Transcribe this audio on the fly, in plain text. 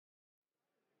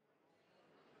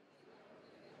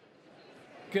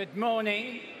Good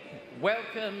morning.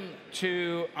 Welcome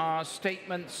to our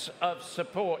Statements of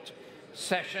Support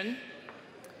session.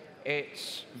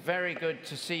 It's very good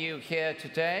to see you here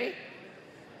today,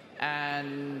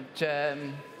 and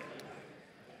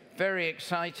very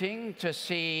exciting to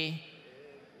see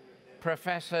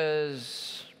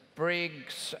Professors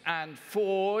Briggs and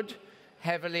Ford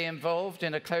heavily involved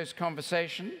in a close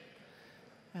conversation.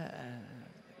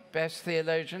 Best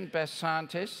theologian, best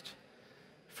scientist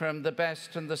from the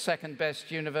best and the second best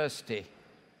university.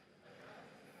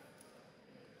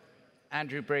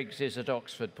 Andrew Briggs is at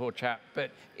Oxford, poor chap,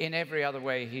 but in every other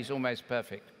way, he's almost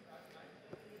perfect.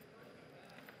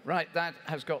 Right, that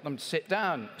has got them to sit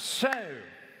down. So,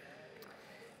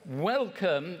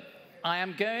 welcome. I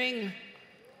am going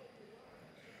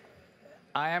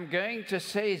to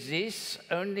say this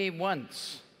only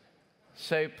once,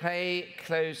 so pay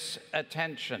close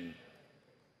attention.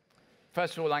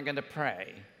 First of all, I'm going to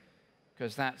pray,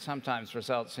 because that sometimes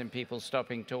results in people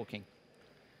stopping talking.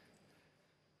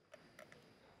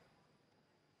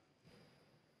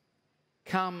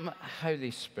 Come,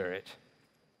 Holy Spirit.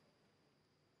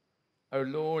 O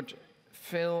Lord,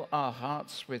 fill our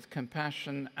hearts with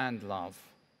compassion and love,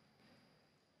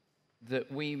 that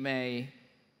we may,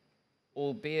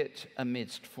 albeit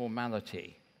amidst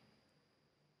formality,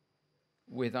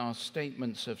 with our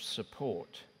statements of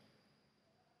support,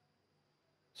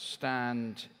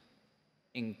 stand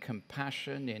in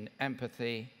compassion, in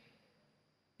empathy,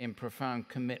 in profound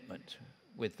commitment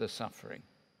with the suffering.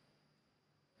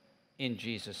 In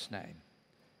Jesus' name,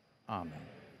 amen.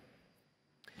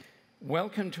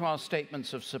 Welcome to our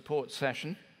Statements of Support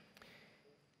session.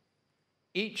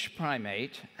 Each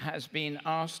primate has been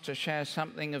asked to share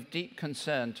something of deep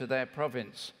concern to their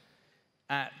province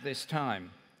at this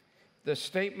time. The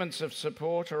statements of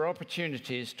support are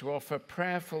opportunities to offer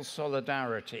prayerful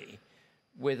solidarity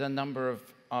with a number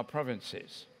of our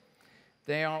provinces.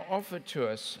 They are offered to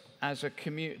us as a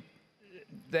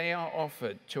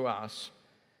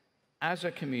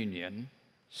communion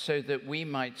so that we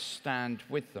might stand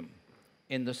with them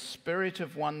in the spirit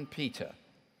of 1 Peter,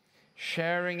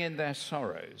 sharing in their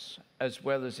sorrows as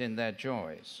well as in their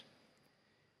joys.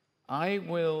 I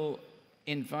will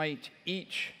invite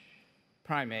each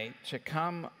primate to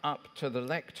come up to the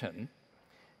lectern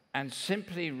and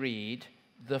simply read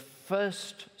the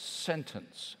first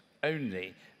sentence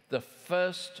only, la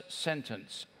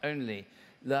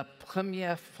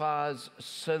première phrase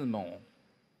seulement.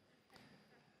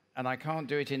 And I can't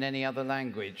do it in any other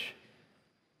language,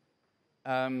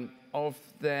 of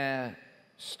their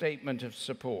statement of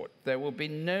support. There will be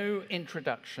no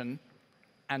introduction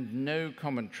and no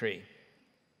commentary.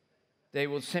 They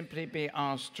will simply be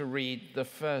asked to read the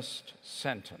first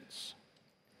sentence.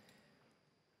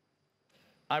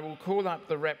 I will call up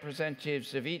the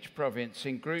representatives of each province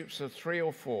in groups of 3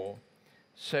 or 4,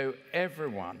 so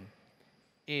everyone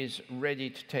is ready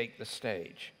to take the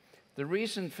stage. The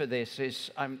reason for this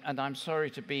is, and I'm sorry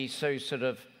to be so sort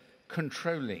of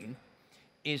controlling,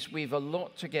 is we've a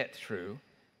lot to get through,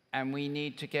 and we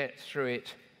need to get through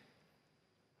it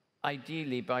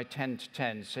ideally by 10 to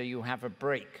 10, so you have a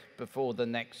break before the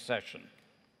next session.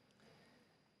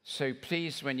 So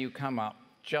please, when you come up,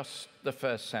 just the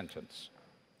first sentence.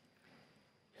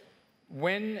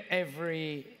 When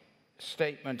every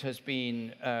statement has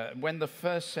been, when the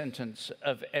first sentence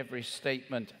of every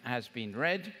statement has been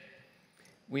read,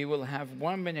 we will have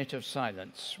 1 minute of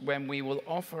silence when we will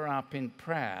offer up in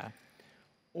prayer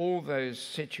all those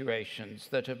situations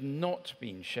that have not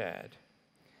been shared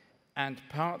and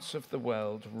parts of the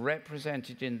world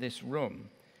represented in this room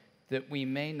that we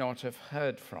may not have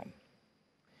heard from.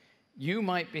 You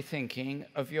might be thinking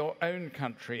of your own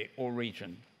country or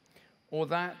region, or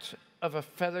that of a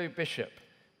fellow bishop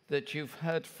that you've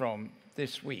heard from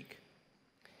this week.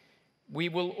 We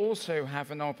will also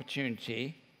have an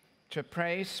opportunity to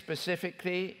pray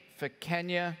specifically for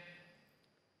Kenya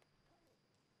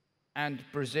and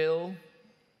Brazil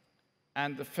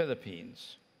and the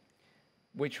Philippines,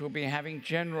 which will be having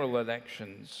general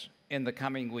elections in the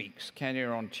coming weeks, Kenya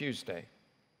on Tuesday.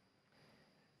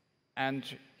 And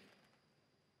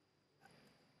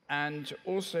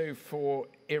also for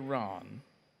Iran.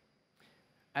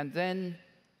 And then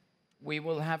we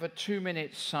will have a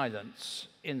 2-minute silence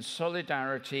in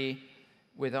solidarity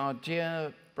with our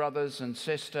dear brothers and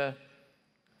sister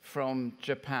from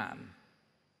Japan,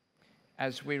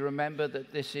 as we remember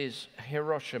that this is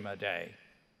Hiroshima Day,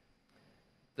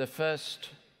 the first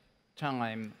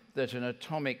time that an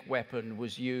atomic weapon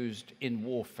was used in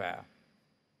warfare,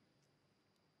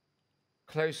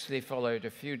 closely followed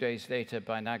a few days later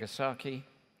by Nagasaki,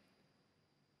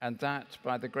 and that,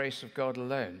 by the grace of God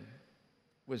alone,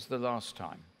 was the last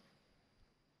time.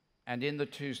 And in the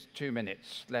 2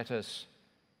 minutes, let us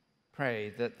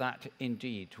pray that that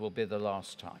indeed will be the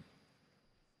last time.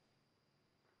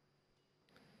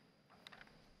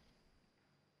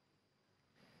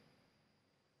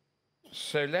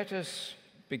 So let us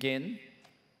begin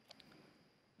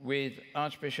with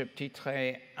Archbishop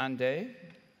Titre Ande,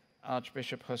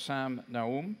 Archbishop Hossam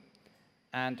Naoum,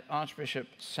 and Archbishop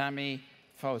Sami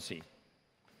Fawzi.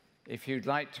 If you'd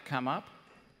like to come up,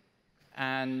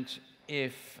 and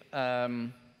if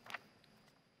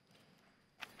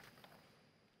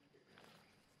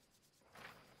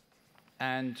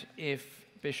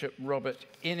Bishop Robert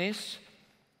Innis,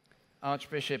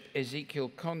 Archbishop Ezekiel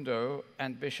Kondo,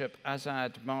 and Bishop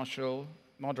Azad Marshall,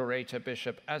 moderator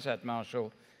Bishop Azad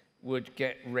Marshall, would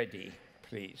get ready,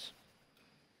 please.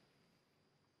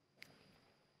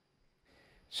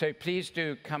 So please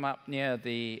do come up near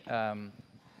the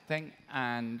thing,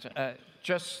 and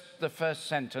just the first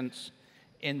sentence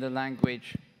in the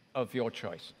language of your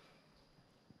choice.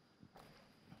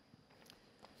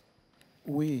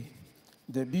 We,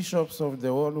 the bishops of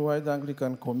the Worldwide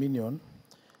Anglican Communion,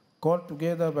 called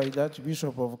together by the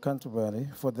Archbishop of Canterbury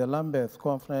for the Lambeth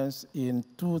Conference in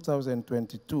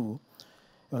 2022,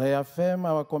 reaffirm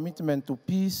our commitment to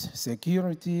peace,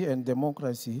 security, and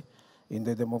democracy in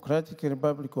the Democratic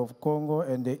Republic of Congo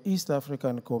and the East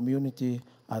African community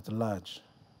at large.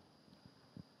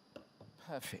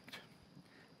 Perfect.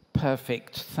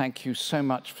 Perfect. Thank you so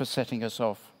much for setting us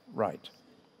off right.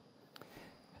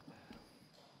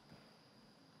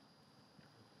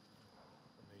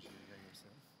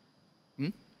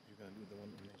 You're going to do the one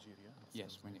in Nigeria?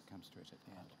 Yes, when it comes to it at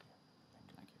the end.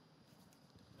 Thank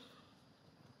you.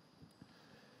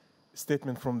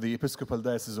 Statement from the Episcopal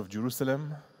Diocese of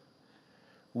Jerusalem.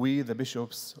 We, the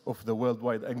bishops of the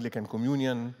Worldwide Anglican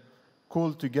Communion,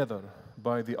 called together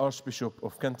by the Archbishop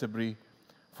of Canterbury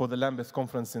for the Lambeth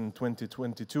Conference in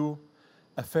 2022,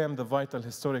 affirm the vital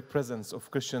historic presence of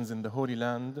Christians in the Holy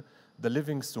Land, the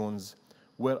living stones,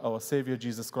 where our Savior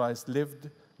Jesus Christ lived,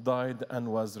 died, and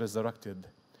was resurrected.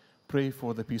 Pray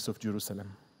for the peace of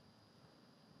Jerusalem.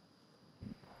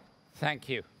 Thank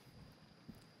you.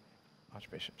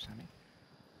 Archbishop Sami.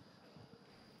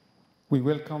 We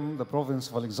welcome the province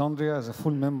of Alexandria as a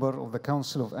full member of the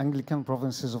Council of Anglican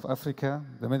Provinces of Africa,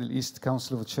 the Middle East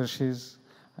Council of Churches,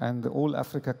 and the All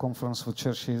Africa Conference of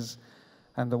Churches,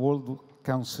 and the World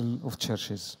Council of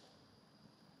Churches.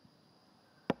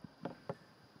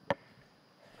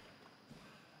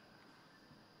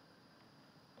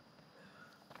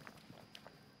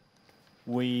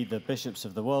 We, the bishops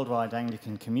of the Worldwide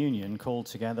Anglican Communion, called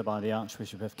together by the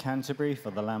Archbishop of Canterbury for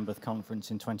the Lambeth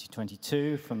Conference in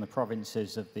 2022 from the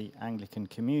provinces of the Anglican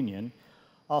Communion,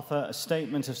 offer a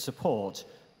statement of support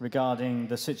regarding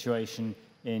the situation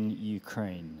in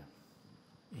Ukraine.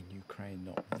 In Ukraine,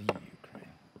 not the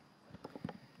Ukraine.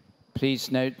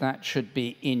 Please note that should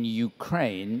be in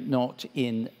Ukraine, not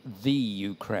in the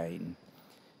Ukraine.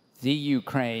 The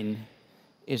Ukraine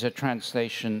is a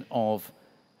translation of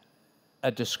a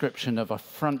description of a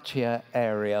frontier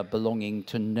area belonging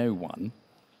to no one.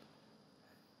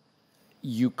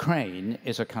 Ukraine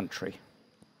is a country.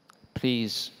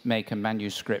 Please make a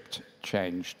manuscript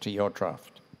change to your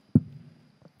draft.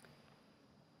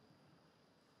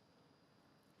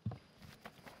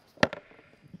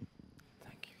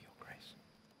 Thank you, Your Grace.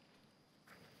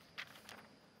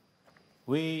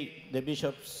 We, the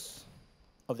bishops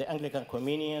of the Anglican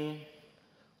Communion,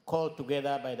 called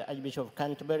together by the Archbishop of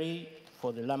Canterbury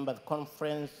for the Lambeth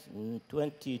Conference in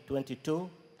 2022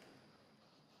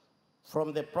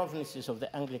 from the provinces of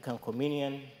the Anglican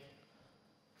Communion,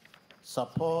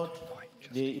 support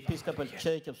the Episcopal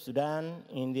Church of Sudan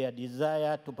in their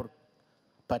desire to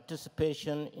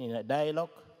participation in a dialogue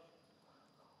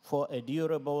for a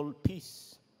durable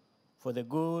peace for the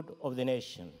good of the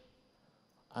nation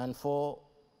and for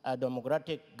a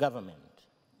democratic government.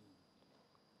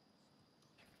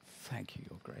 Thank you,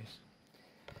 Your Grace.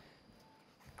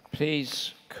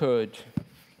 Please could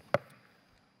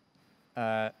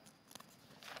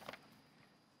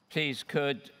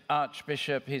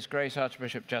Archbishop, His Grace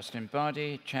Archbishop Justin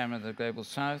Bardi, Chairman of the Global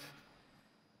South,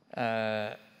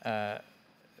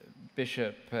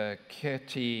 Bishop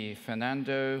Kirti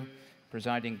Fernando,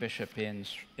 Presiding Bishop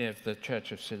of the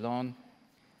Church of Ceylon,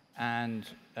 and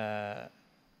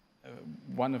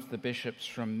one of the bishops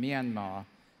from Myanmar,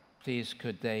 please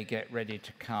could they get ready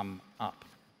to come up?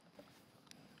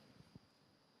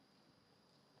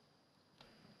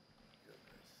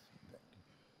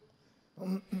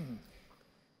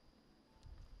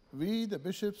 We, the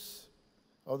bishops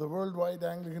of the Worldwide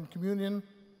Anglican Communion,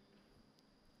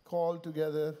 called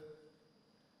together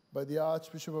by the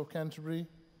Archbishop of Canterbury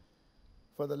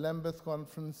for the Lambeth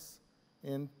Conference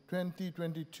in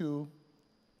 2022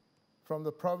 from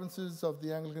the provinces of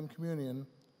the Anglican Communion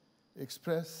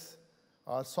express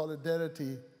our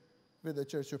solidarity with the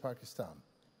Church of Pakistan.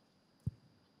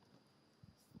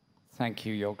 Thank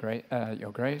you, Your Grace.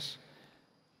 Your Grace.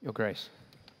 Your Grace.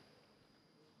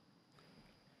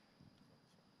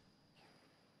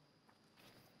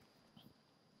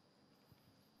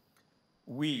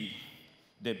 We,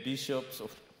 the bishops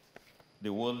of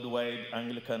the Worldwide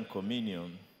Anglican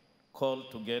Communion,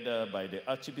 called together by the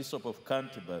Archbishop of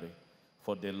Canterbury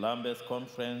for the Lambeth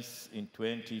Conference in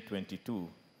 2022,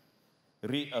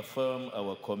 reaffirm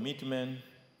our commitment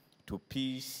to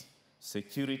peace,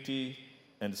 security,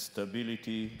 and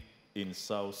stability in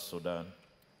South Sudan.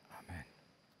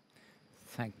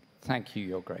 Amen. Thank you,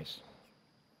 Your Grace.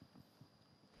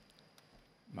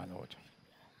 My Lord.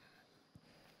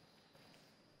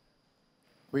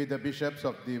 We, the bishops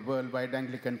of the Worldwide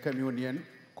Anglican Communion,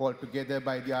 called together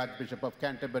by the Archbishop of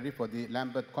Canterbury for the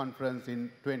Lambeth Conference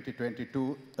in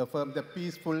 2022, affirm the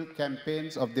peaceful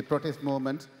campaigns of the protest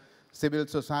movement, civil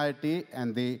society,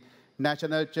 and the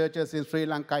national churches in Sri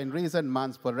Lanka in recent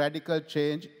months for radical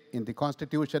change in the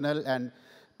constitutional and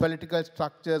political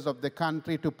structures of the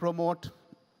country to promote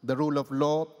the rule of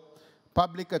law,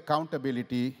 public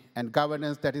accountability, and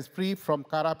governance that is free from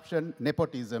corruption,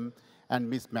 nepotism, and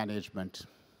mismanagement.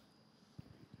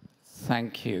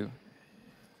 Thank you,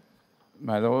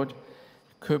 my Lord.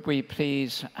 Could we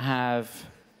please have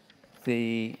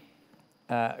the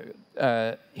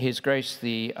His Grace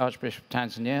the Archbishop of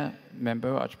Tanzania,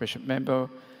 Membo, Archbishop Membo,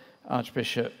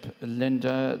 Archbishop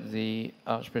Linda, the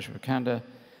Archbishop of Kanda,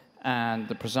 and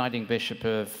the presiding bishop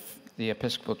of the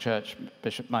Episcopal Church,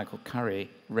 Bishop Michael Curry,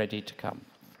 ready to come.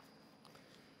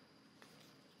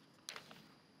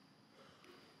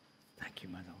 Thank you,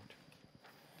 my Lord.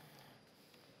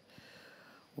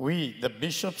 We, the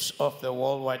bishops of the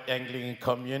Worldwide Anglican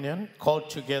Communion, called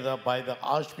together by the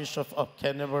Archbishop of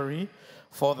Canterbury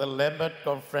for the Lambeth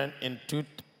Conference in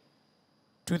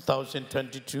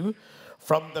 2022,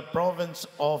 from the province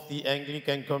of the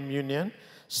Anglican Communion,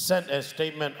 sent a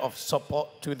statement of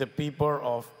support to the people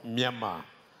of Myanmar.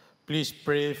 Please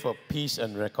pray for peace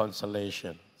and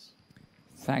reconciliation.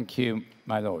 Thank you,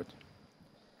 my Lord.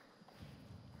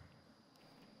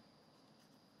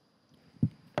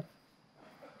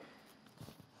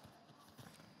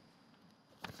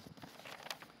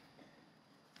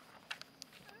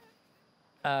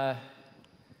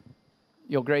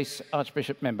 Your Grace,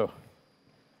 Archbishop Membo.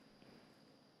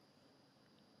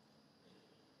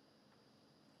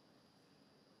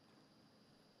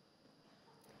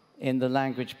 In the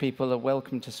language, people are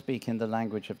welcome to speak in the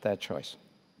language of their choice.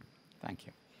 Thank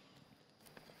you.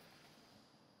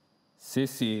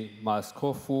 Sisi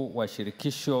maaskofu wa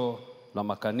shirikisho la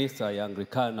makanisa ya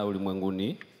Anglikana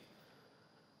ulimwenguni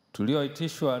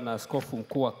tulioitishwa na askofu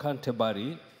mkuu wa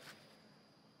Canterbury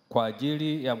kwa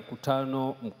ajili ya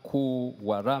mkutano mkuu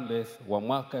wa Lambeth wa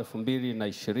mwaka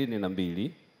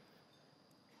 2022,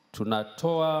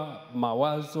 tunatoa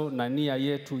mawazo na nia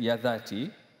yetu ya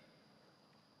dhati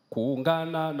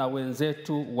kuungana na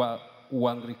wenzetu wa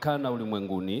Uanglikana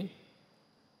ulimwenguni,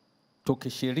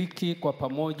 tukishiriki kwa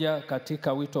pamoja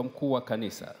katika wito mkuu wa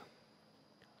kanisa,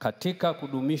 katika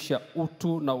kudumisha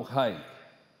utu na uhai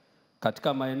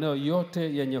katika maeneo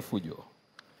yote yenye fujo,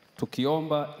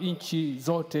 tukiomba nchi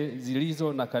zote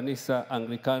zilizo na kanisa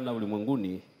Anglikana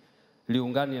ulimwenguni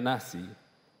liungane nasi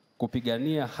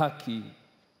kupigania haki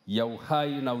ya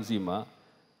uhai na uzima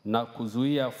na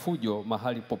kuzuia fujo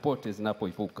mahali popote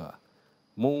zinapoibuka.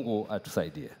 Mungu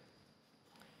atusaidie.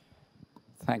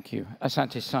 Thank you.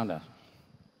 Asante sana.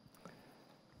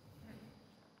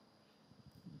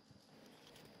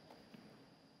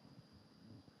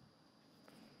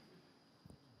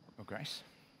 Your Grace.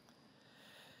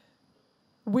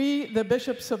 We, the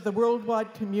bishops of the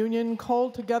Worldwide Communion,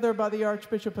 called together by the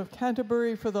Archbishop of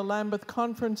Canterbury for the Lambeth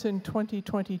Conference in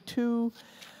 2022,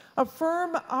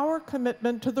 affirm our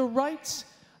commitment to the rights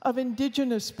of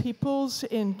Indigenous peoples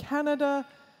in Canada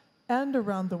and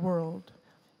around the world,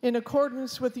 in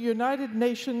accordance with the United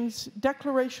Nations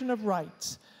Declaration of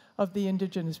Rights of the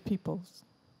Indigenous Peoples.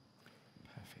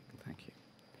 Perfect, thank you.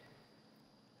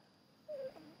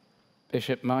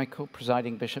 Bishop Michael,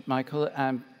 Presiding Bishop Michael,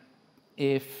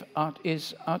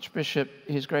 is Archbishop,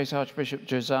 His Grace Archbishop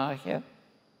Josiah here?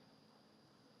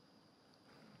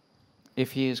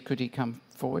 If he is, could he come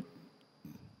forward?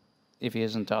 If he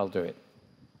isn't, I'll do it.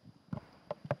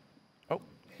 Oh,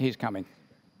 he's coming.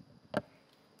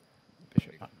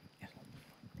 Bishop. Yes.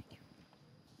 Thank you.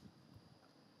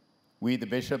 We, the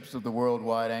bishops of the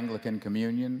Worldwide Anglican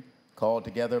Communion, called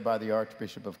together by the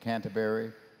Archbishop of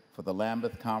Canterbury for the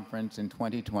Lambeth Conference in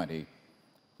 2020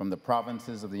 from the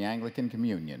provinces of the Anglican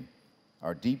Communion,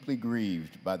 are deeply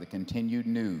grieved by the continued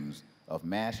news of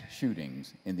mass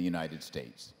shootings in the United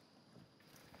States.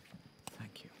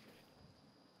 Thank you.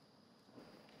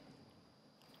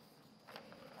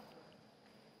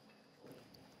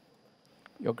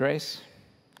 Your Grace.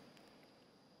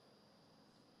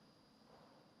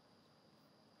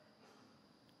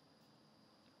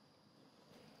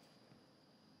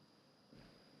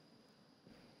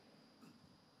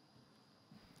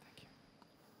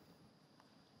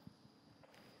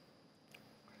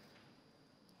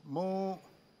 Mu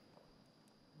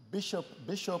bishop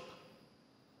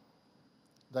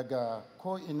daga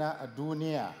ko'ina a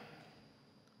duniya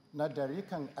na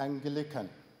darikan Anglican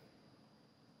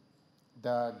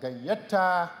da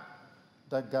gayyata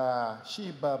daga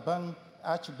shi baban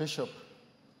Archbishop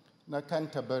na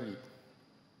Canterbury.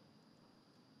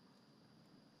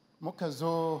 Muka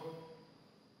zo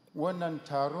wannan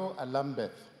taro a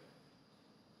Lambeth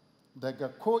daga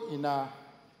ko'ina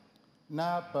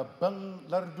na babban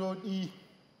lardodi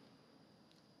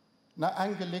na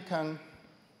Anglican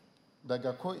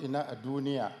daga ko'ina a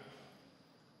duniya.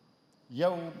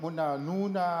 Yau muna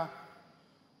nuna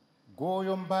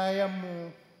goyon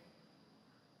bayanmu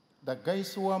da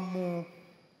gaisuwanmu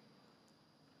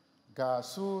ga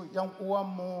su 'yan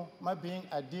uwanmu mabiyin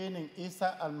addinin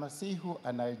Isa almasihu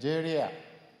a Nigeria.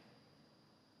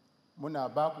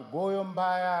 Muna ba ku goyon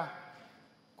baya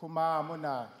kuma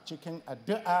muna cikin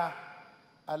addu'a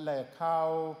Allah ya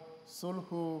kawo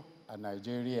sulhu a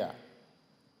Nigeria.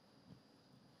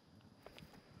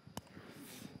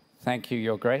 Thank you,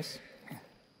 Your Grace.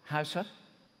 Hausa?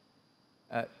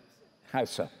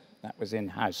 Hausa. That was in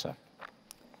Hausa.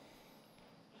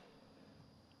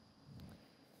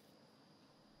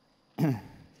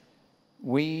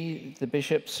 We, the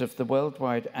bishops of the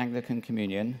Worldwide Anglican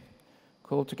Communion,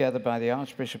 called together by the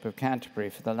Archbishop of Canterbury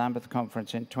for the Lambeth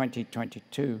Conference in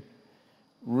 2022,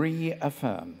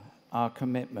 reaffirm our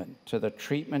commitment to the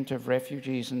treatment of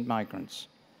refugees and migrants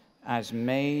as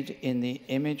made in the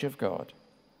image of God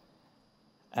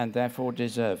and therefore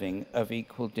deserving of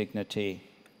equal dignity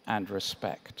and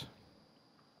respect.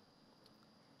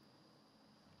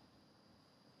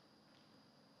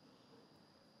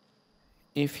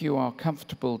 If you are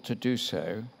comfortable to do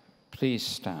so, please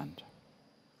stand.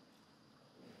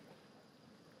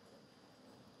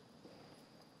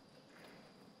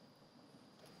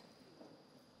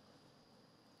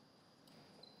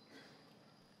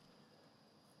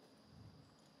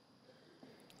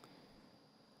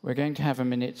 We're going to have a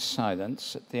minute's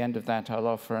silence. At the end of that, I'll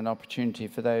offer an opportunity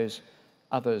for those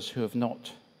others who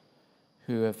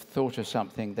have thought of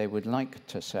something they would like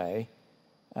to say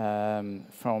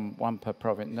from one per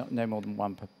province, no more than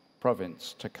one per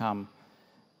province, to come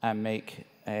and make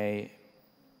a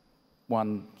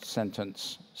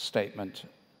one-sentence statement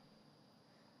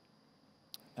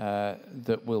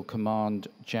that will command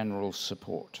general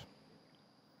support.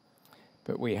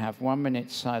 But we have 1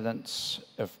 minute's silence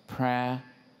of prayer,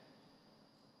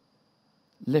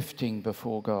 lifting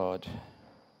before God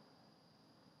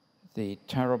the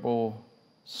terrible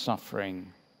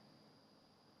suffering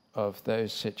of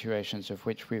those situations of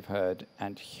which we've heard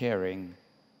and hearing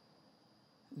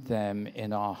them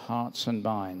in our hearts and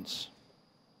minds.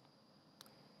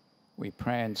 We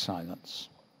pray in silence.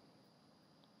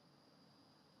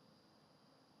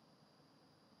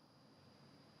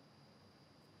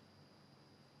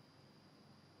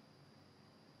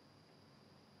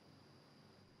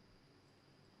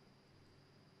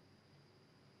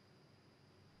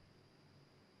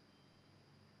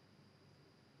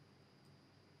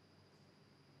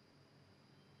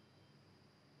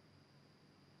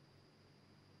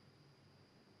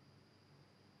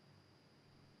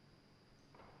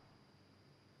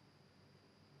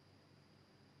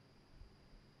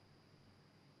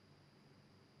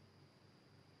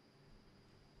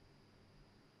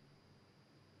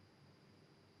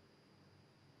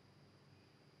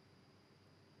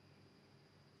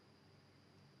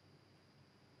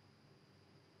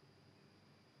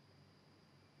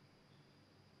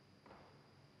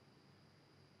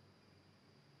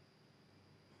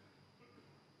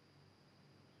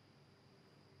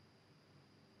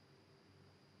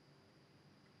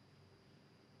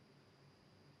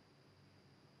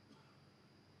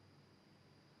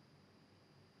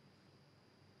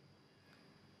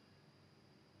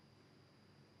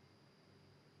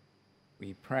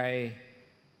 We pray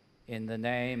in the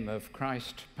name of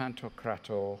Christ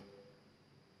Pantocrator,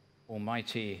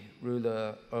 Almighty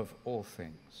Ruler of all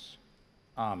things.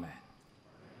 Amen.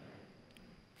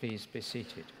 Please be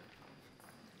seated.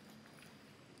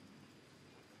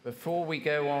 Before we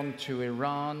go on to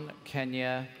Iran,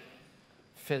 Kenya,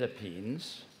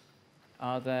 Philippines,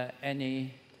 are there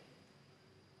any,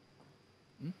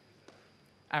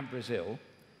 and Brazil,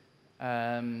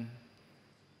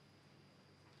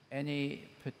 any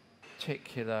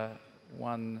particular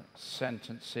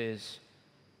sentences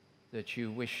that you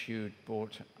wish you'd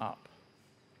brought up?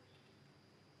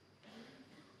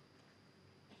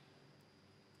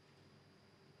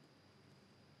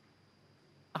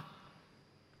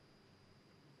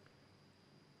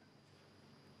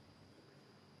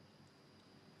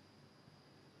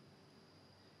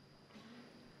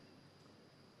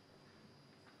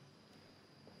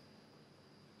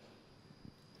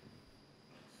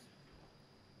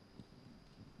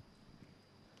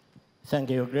 Thank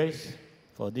you, Grace,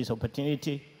 for this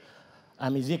opportunity.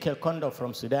 I'm Ezekiel Kondo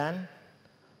from Sudan.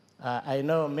 I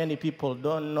know many people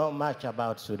don't know much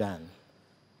about Sudan,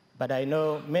 but I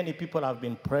know many people have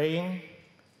been praying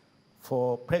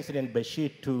for President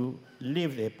Bashir to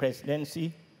leave the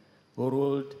presidency, who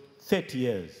ruled 30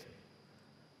 years.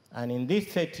 And in these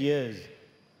 30 years,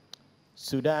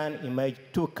 Sudan emerged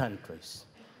two countries,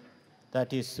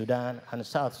 that is Sudan and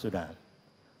South Sudan.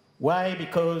 Why?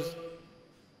 Because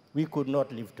we could not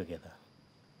live together.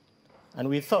 And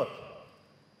we thought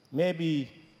maybe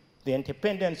the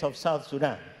independence of South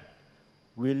Sudan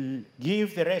will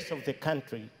give the rest of the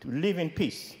country to live in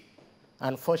peace.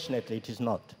 Unfortunately, it is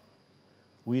not.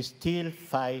 We still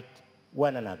fight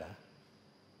one another.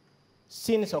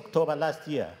 Since October last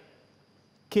year,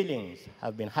 killings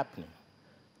have been happening,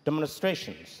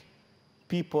 demonstrations.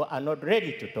 People are not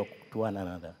ready to talk to one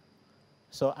another.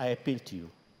 So I appeal to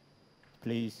you,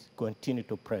 please continue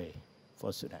to pray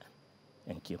for Sudan.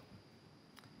 Thank you.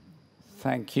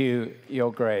 Thank you,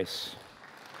 Your Grace.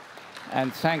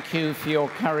 And thank you for your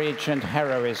courage and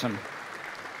heroism.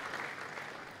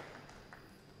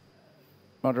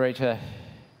 Moderator,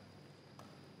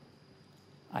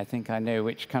 I think I know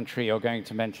which country you're going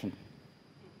to mention.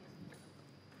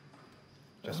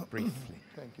 Just briefly.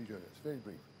 Thank you, Julius. Very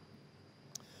brief.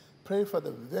 Pray for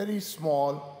the very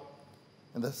small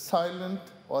and the silent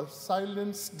or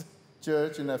silenced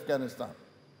church in Afghanistan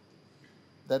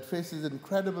that faces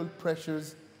incredible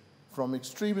pressures from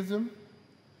extremism.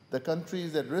 The country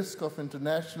is at risk of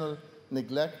international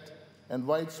neglect and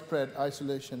widespread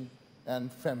isolation and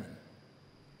famine.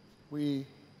 We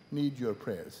need your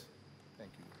prayers.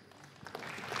 Thank you.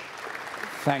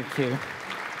 Thank you.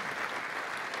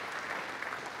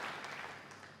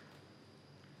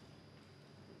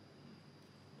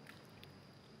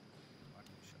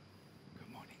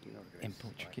 In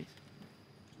Portuguese.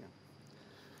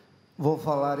 Vou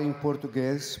falar em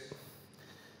português.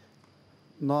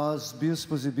 Nós,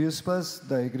 bispos e bispas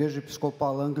da Igreja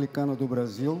Episcopal Anglicana do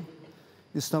Brasil,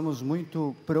 estamos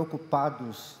muito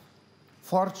preocupados,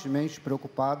 fortemente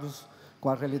preocupados com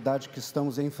a realidade que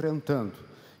estamos enfrentando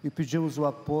e pedimos o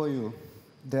apoio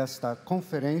desta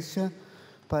conferência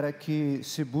para que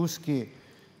se busque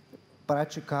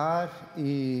praticar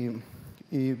e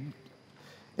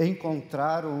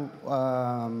encontrar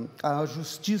a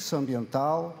justiça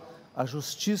ambiental, a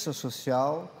justiça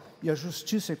social e a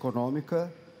justiça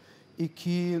econômica e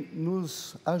que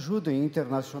nos ajudem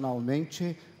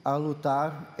internacionalmente a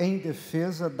lutar em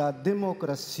defesa da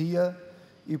democracia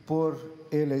e por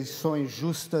eleições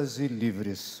justas e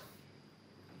livres.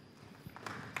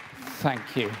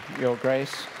 Thank you, Your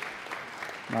Grace,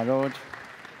 my Lord.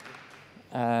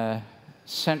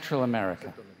 Central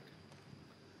America.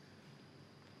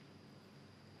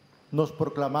 Nos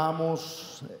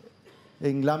proclamamos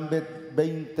en Lambeth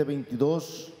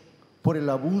 2022 por el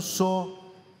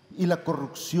abuso y la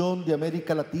corrupción de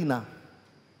América Latina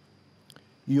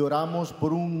y oramos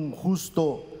por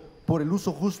el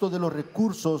uso justo de los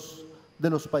recursos de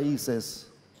los países.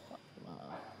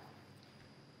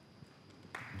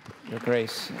 Your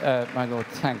Grace, my Lord,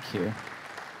 thank you.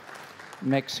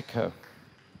 Mexico.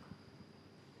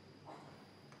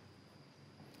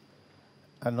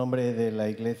 A nombre de la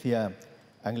Iglesia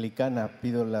Anglicana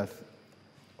pido las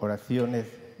oraciones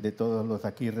de todos los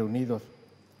aquí reunidos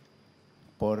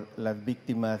por las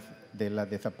víctimas de la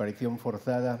desaparición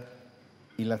forzada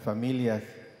y las familias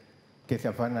que se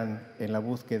afanan en la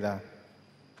búsqueda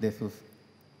de sus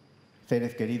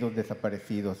seres queridos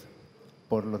desaparecidos,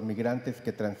 por los migrantes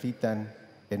que transitan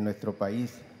en nuestro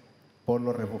país, por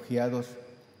los refugiados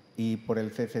y por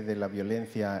el cese de la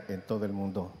violencia en todo el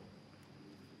mundo.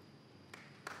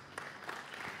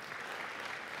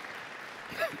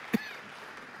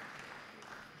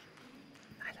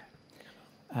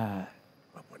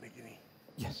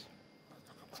 Yes.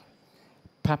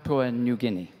 Papua New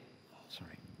Guinea.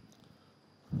 Sorry.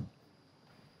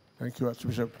 Thank you,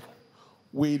 Archbishop.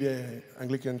 We, the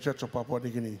Anglican Church of Papua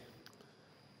New Guinea,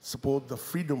 support the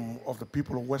freedom of the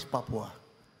people of West Papua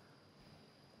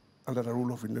under the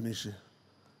rule of Indonesia,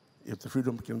 if the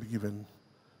freedom can be given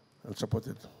and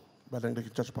supported by the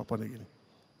Anglican Church of Papua New Guinea.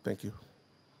 Thank you.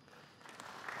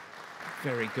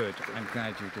 Very good. I'm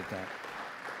glad you did that.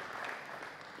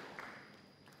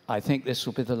 I think this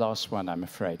will be the last one, I'm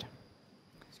afraid.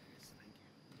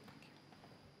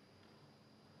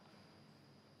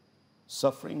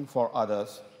 Suffering for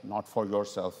others, not for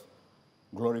yourself,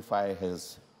 glorify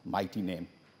his mighty name.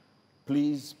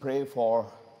 Please pray for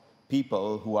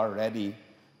people who are ready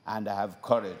and have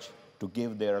courage to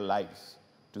give their lives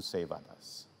to save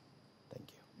others. Thank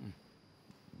you.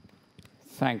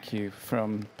 Thank you.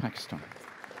 From Pakistan.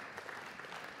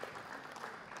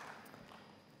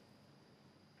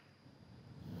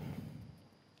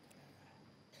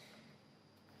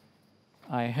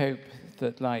 I hope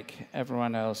that, like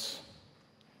everyone else,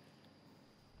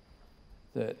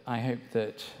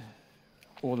 that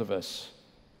all of us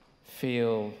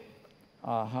feel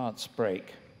our hearts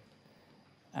break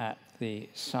at the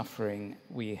suffering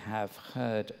we have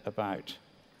heard about,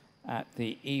 at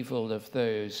the evil of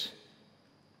those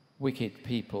wicked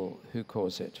people who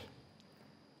cause it,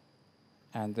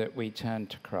 and that we turn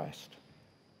to Christ.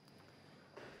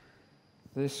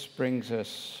 This brings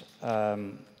us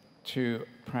to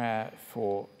prayer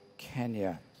for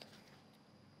Kenya.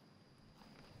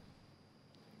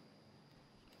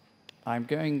 I'm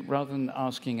going, rather than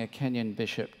asking a Kenyan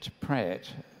bishop to pray it,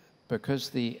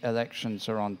 because the elections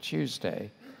are on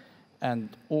Tuesday, and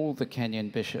all the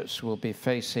Kenyan bishops will be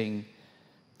facing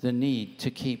the need to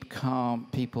keep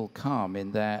people calm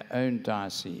in their own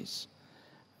diocese.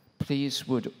 Please,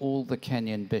 would all the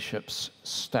Kenyan bishops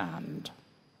stand?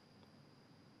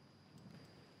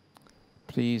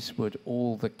 Please, would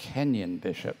all the Kenyan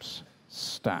bishops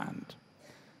stand?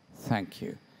 Thank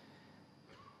you.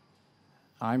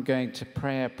 I'm going to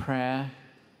pray a prayer.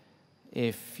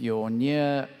 If you're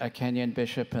near a Kenyan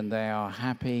bishop and they are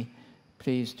happy,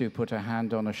 please do put a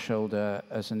hand on a shoulder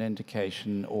as an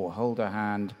indication, or hold a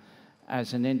hand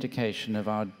as an indication of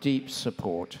our deep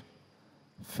support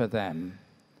for them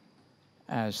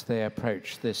as they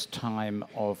approach this time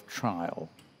of trial.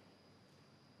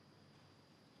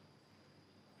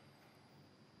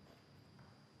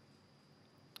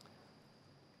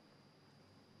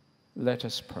 Let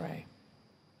us pray.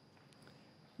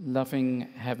 Loving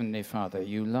Heavenly Father,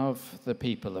 you love the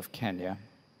people of Kenya.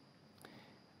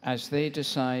 As they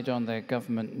decide on their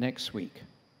government next week,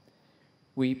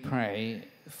 we pray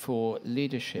for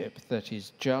leadership that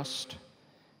is just,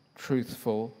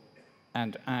 truthful,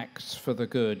 and acts for the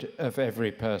good of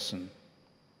every person.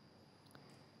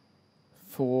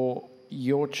 For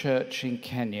your church in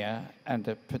Kenya,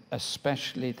 and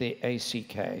especially the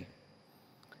ACK,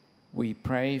 we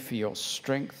pray for your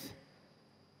strength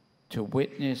to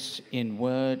witness in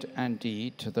word and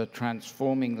deed to the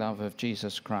transforming love of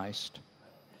Jesus Christ,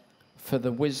 for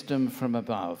the wisdom from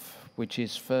above, which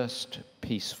is first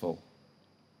peaceful.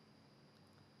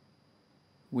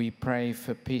 We pray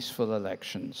for peaceful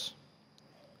elections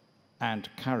and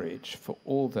courage for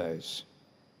all those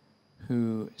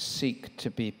who seek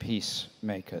to be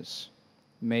peacemakers.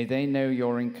 May they know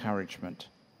your encouragement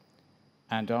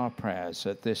and our prayers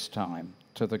at this time,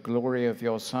 to the glory of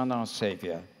your Son, our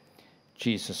Savior,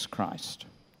 Jesus Christ.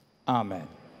 Amen.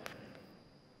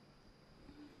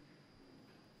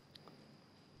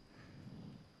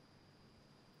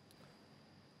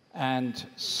 And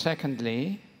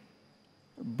secondly,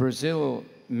 Brazil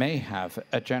may have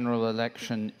a general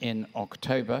election in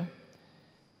October.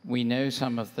 We know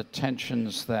some of the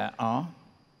tensions there are.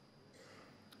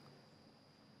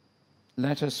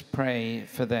 Let us pray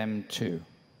for them too.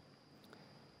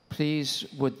 Please,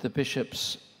 would the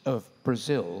bishops of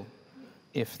Brazil,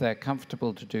 if they're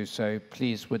comfortable to do so,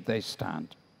 please would they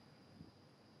stand?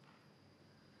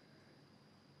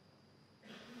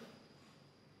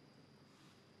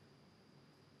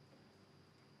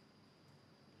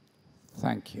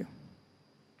 Thank you.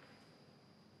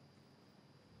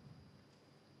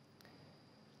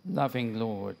 Loving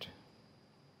Lord,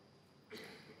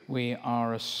 we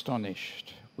are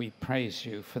astonished. We praise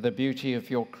you for the beauty of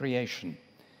your creation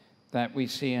that we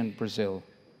see in Brazil.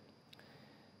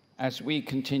 As we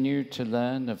continue to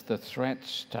learn of the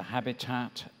threats to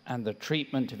habitat and the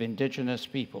treatment of indigenous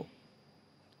people,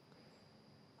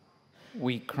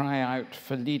 we cry out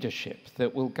for leadership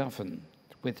that will govern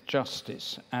with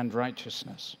justice and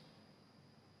righteousness.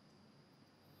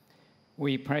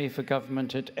 We pray for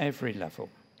government at every level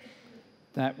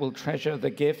that will treasure the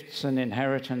gifts and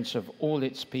inheritance of all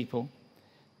its people,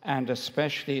 and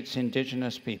especially its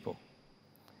indigenous people,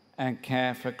 and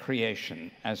care for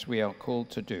creation as we are called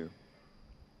to do.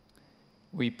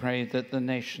 We pray that the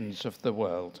nations of the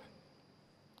world,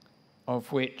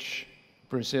 of which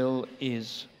Brazil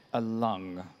is a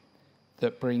lung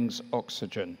that brings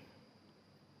oxygen,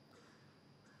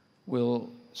 will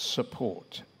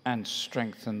support and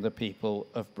strengthen the people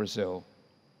of Brazil.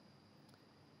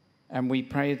 And we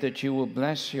pray that you will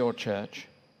bless your church,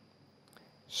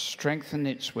 strengthen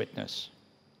its witness,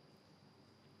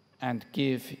 and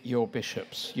give your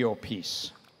bishops your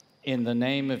peace. In the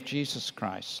name of Jesus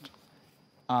Christ,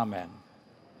 amen.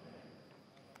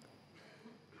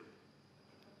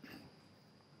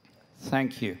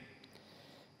 Thank you.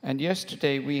 And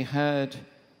yesterday we heard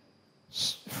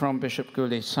from Bishop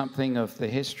Guli something of the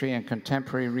history and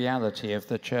contemporary reality of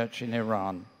the church in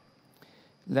Iran.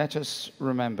 Let us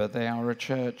remember they are a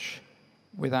church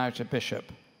without a bishop,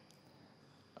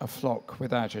 a flock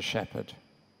without a shepherd,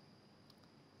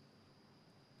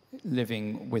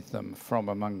 living with them from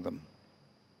among them.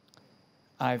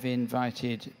 I've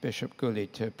invited Bishop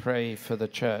Guli to pray for the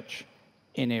church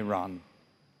in Iran.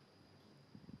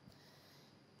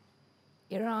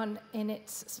 Iran, in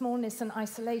its smallness and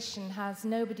isolation, has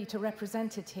nobody to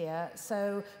represent it here,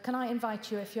 so can I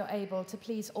invite you, if you're able, to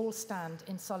please all stand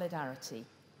in solidarity.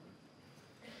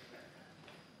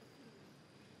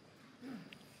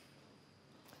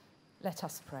 Let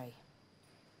us pray.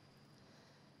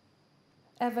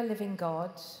 Ever-living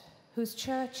God, whose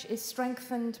church is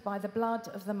strengthened by the blood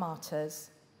of the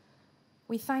martyrs,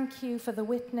 we thank you for the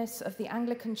witness of the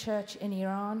Anglican Church in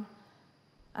Iran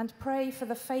and pray for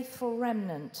the faithful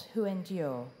remnant who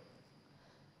endure.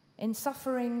 In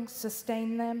suffering,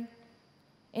 sustain them.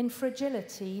 In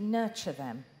fragility, nurture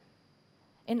them.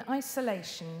 In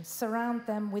isolation, surround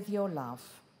them with your love.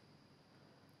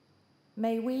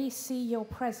 May we see your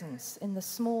presence in the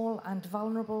small and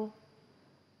vulnerable.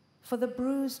 For the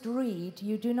bruised reed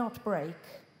you do not break,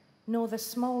 nor the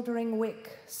smouldering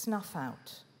wick snuff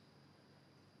out.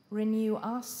 Renew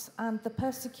us and the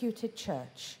persecuted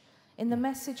church in the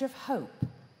message of hope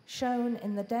shown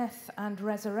in the death and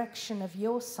resurrection of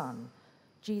your Son,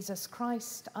 Jesus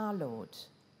Christ our Lord.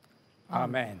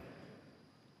 Amen.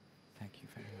 Thank you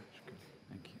very much. Good.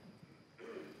 Thank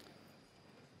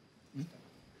you.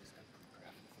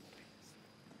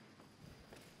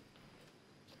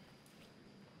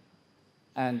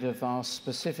 And of our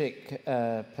specific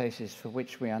places for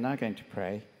which we are now going to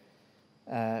pray,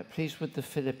 please would the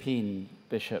Philippine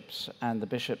bishops and the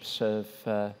bishops of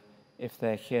if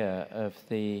they're here, of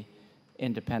the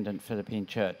Independent Philippine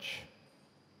Church,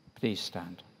 please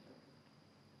stand.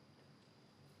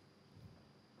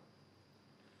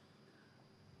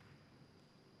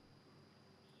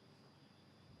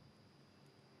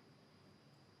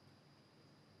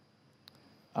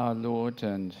 Our Lord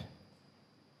and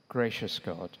gracious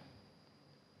God,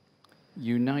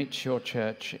 unite your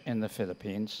church in the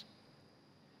Philippines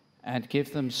and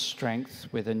give them strength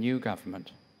with a new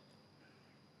government.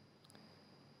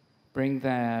 Bring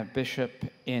their bishop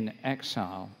in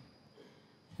exile,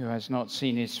 who has not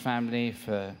seen his family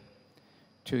for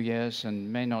 2 years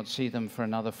and may not see them for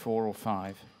another 4 or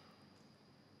 5.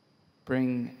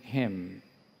 Bring him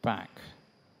back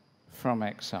from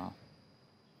exile.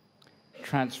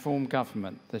 Transform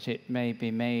government that it may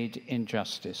be made in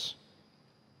justice,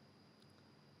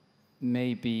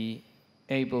 may be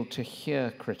able to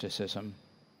hear criticism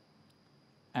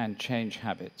and change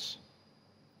habits.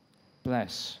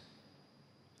 Bless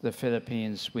the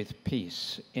Philippines with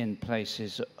peace in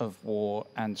places of war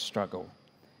and struggle.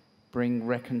 Bring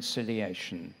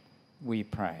reconciliation, we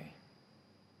pray.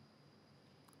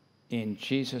 In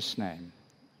Jesus' name,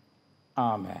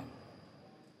 amen.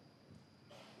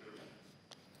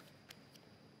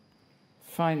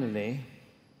 Finally,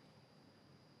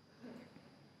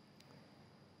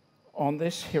 on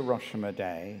this Hiroshima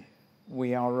Day,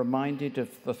 we are reminded of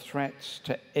the threats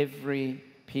to every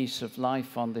piece of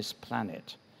life on this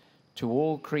planet, to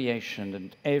all creation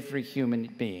and every human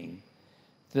being,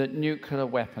 that nuclear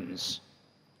weapons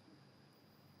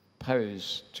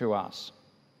pose to us,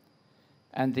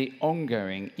 and the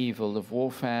ongoing evil of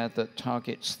warfare that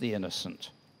targets the innocent.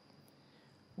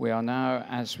 We are now,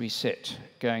 as we sit,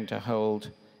 going to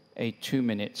hold a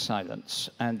 2-minute silence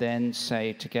and then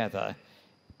say together,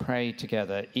 pray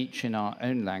together, each in our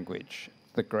own language,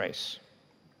 the grace.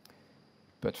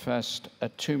 But first, a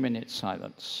 2-minute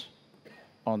silence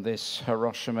on this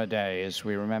Hiroshima Day as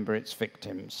we remember its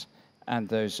victims and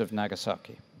those of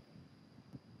Nagasaki.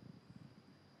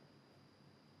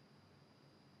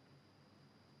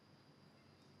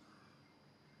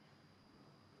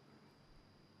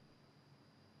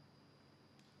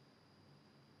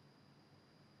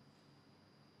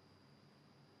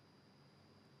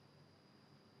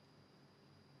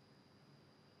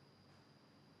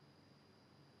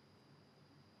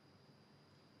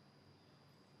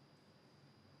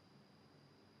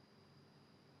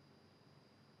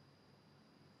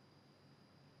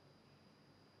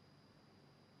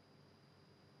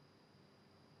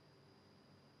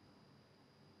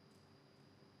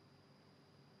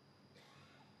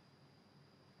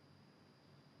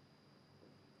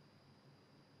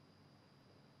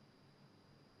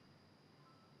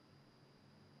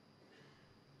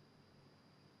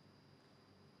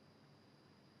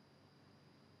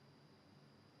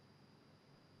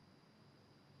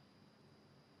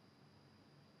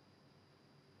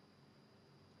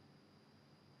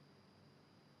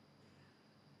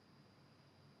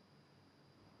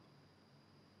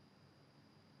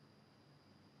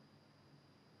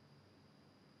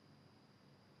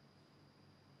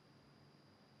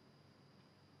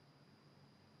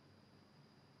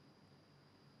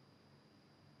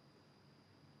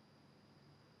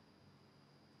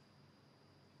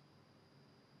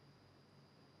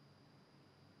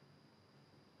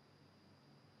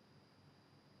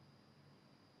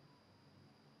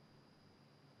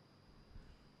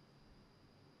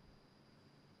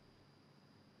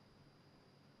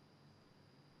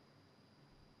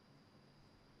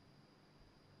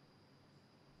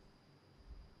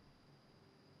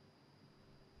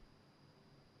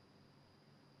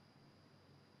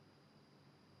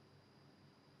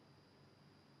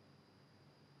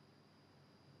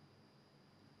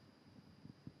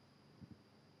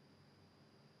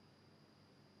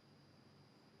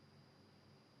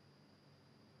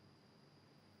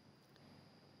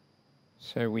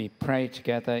 So we pray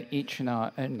together, each in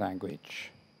our own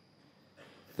language.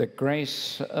 The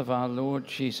grace of our Lord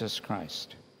Jesus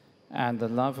Christ, and the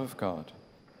love of God,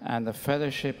 and the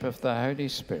fellowship of the Holy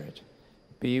Spirit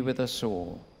be with us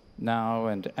all, now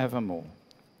and evermore.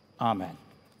 Amen.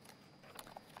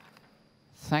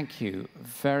 Thank you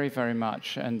very, very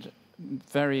much, and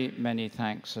very many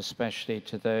thanks especially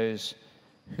to those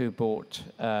who brought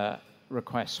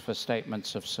requests for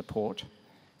statements of support,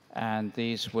 and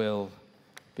these will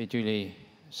be duly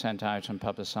sent out and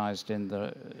publicized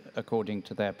according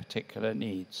to their particular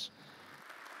needs.